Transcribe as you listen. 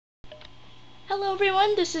Hello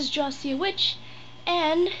everyone, this is Josie Witch,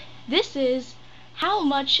 and this is how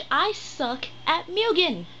much I suck at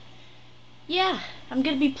MUGEN. Yeah, I'm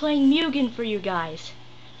gonna be playing MUGEN for you guys.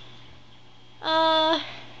 The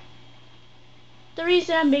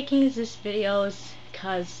reason I'm making this video is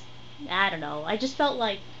because, I don't know, I just felt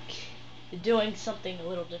like doing something a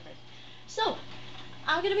little different. So,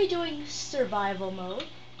 I'm gonna be doing survival mode,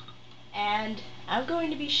 and I'm going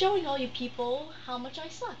to be showing all you people how much I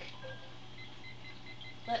suck.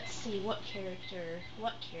 Let's see, what character?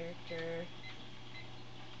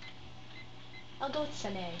 I'll go with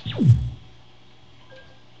Sanae.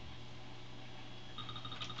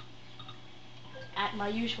 At my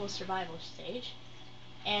usual survival stage.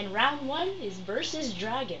 And round 1 is versus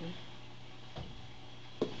dragon.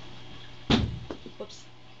 Whoops.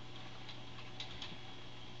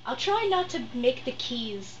 I'll try not to make the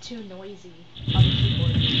keys too noisy on the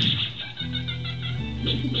keyboard.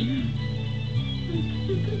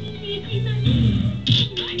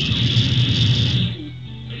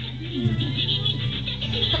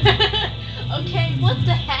 Okay, what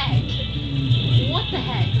the heck? What the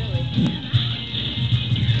heck, really?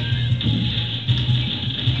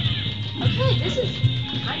 Okay, this is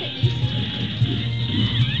kind of easy.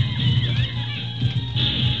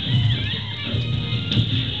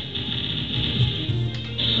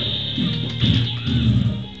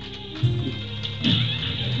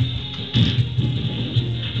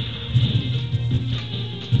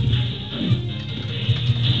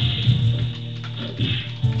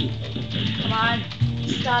 Come on,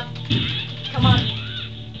 stop. Come on.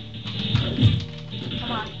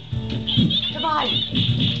 Come on. Come on.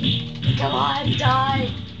 Come on, die.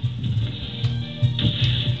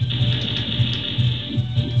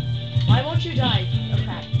 Why won't you die? Oh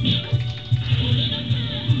crap.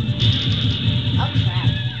 Oh crap.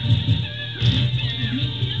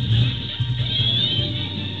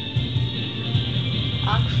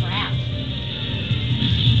 Oh crap.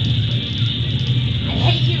 I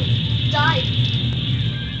hate you. Die.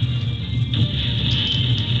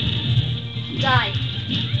 Die.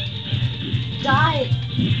 Die.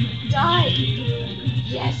 Die.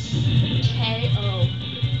 Yes. KO.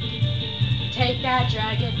 Take that,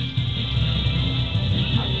 dragon.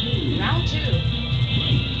 Round 2.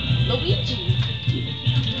 Luigi.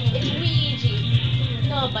 It's Luigi.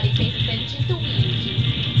 Nobody pays attention to Luigi.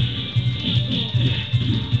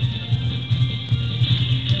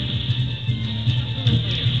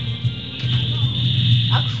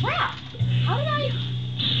 Oh crap! How did I...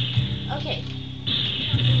 Okay.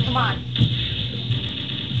 Come on.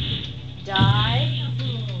 Die.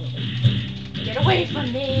 Get away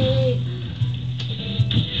from me!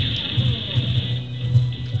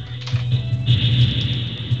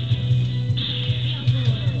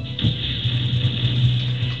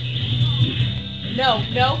 No,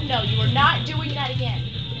 no, no, you are not doing that again.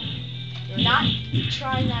 You're not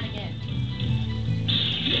trying that again.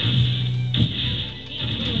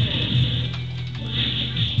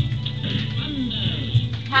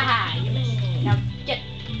 Haha, you missed. Now get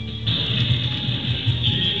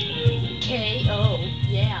KO.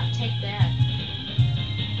 Yeah, take that.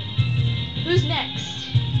 Who's next?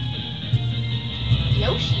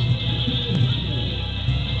 Yoshi.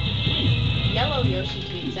 Yellow Yoshi to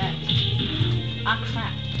be exact. Ah,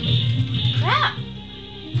 crap. Crap!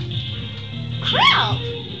 Crap!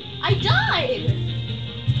 I died!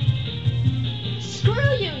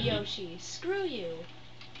 Screw you, Yoshi. Screw you.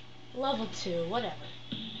 Level 2, whatever.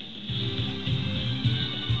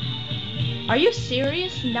 Are you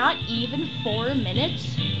serious? Not even 4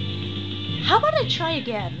 minutes? How about I try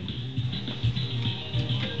again?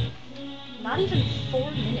 Not even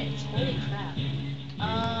 4 minutes. Holy crap.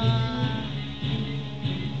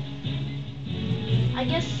 I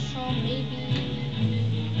guess I'll maybe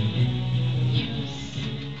use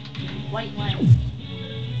White Len.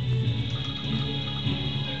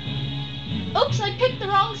 Oops, I picked the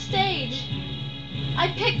wrong stage. I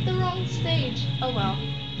picked the wrong stage. Oh well.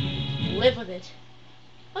 Live with it.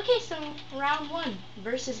 Okay, so round 1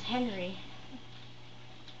 versus Henri.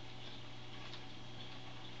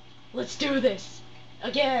 Let's do this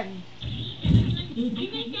again.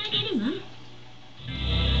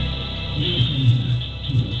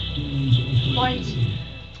 Fight.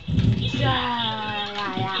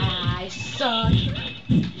 I suck.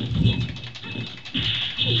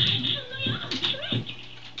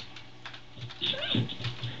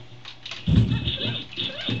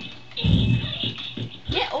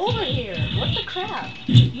 Get over here. What the crap?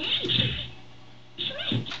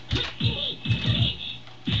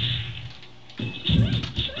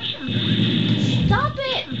 Stop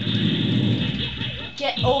it!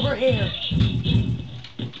 Get over here.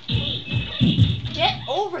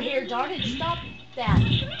 darn it, stop that.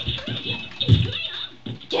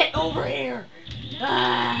 Get over here!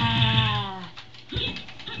 Ah!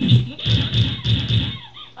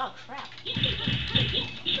 Oh, crap.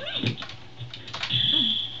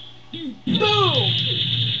 Boom!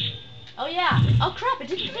 Oh, yeah. Oh, crap, it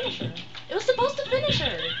didn't finish her. It was supposed to finish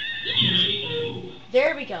her.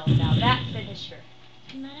 There we go. Now that finished her.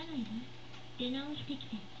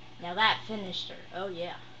 Now that finished her. Oh,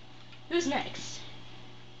 yeah. Who's next?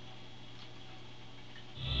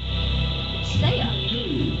 It's Seiya.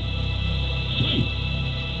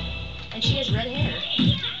 And she has red hair.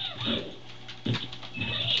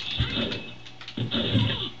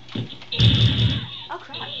 Oh,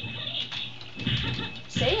 crap.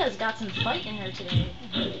 Seiya's got some fight in her today.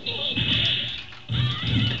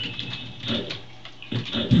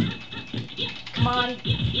 Come on,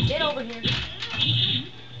 get over here.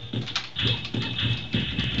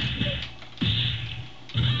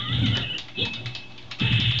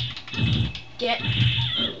 Get.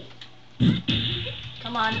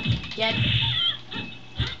 Come on, get.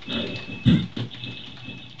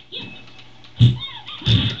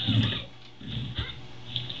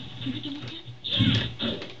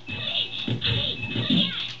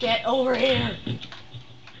 Get over here.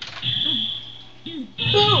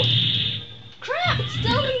 Boom! Crap! It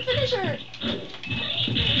still didn't finish her!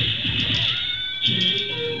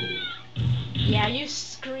 Yeah, you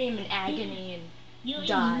scream in agony and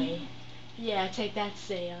die. Yeah, take that,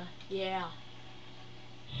 Seiya. Yeah.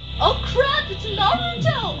 Oh crap! It's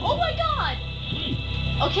Naruto! Oh my god!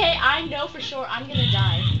 Okay, I know for sure I'm gonna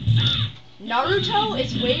die. Naruto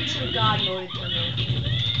is way too god mode for me.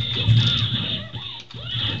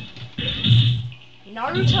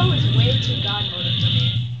 Naruto is way too god mode for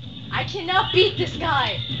me. I cannot beat this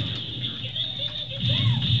guy!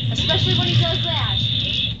 Especially when he does that.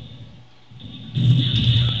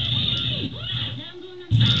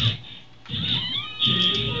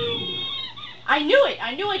 I knew it!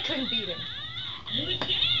 I knew I couldn't beat him.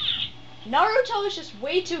 Naruto is just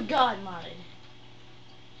way too god modded.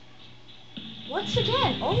 Once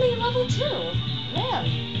again, only level 2.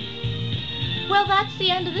 Man. Well, that's the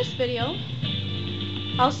end of this video.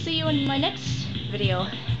 I'll see you in my next video.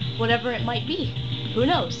 Whatever it might be. Who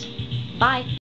knows? Bye.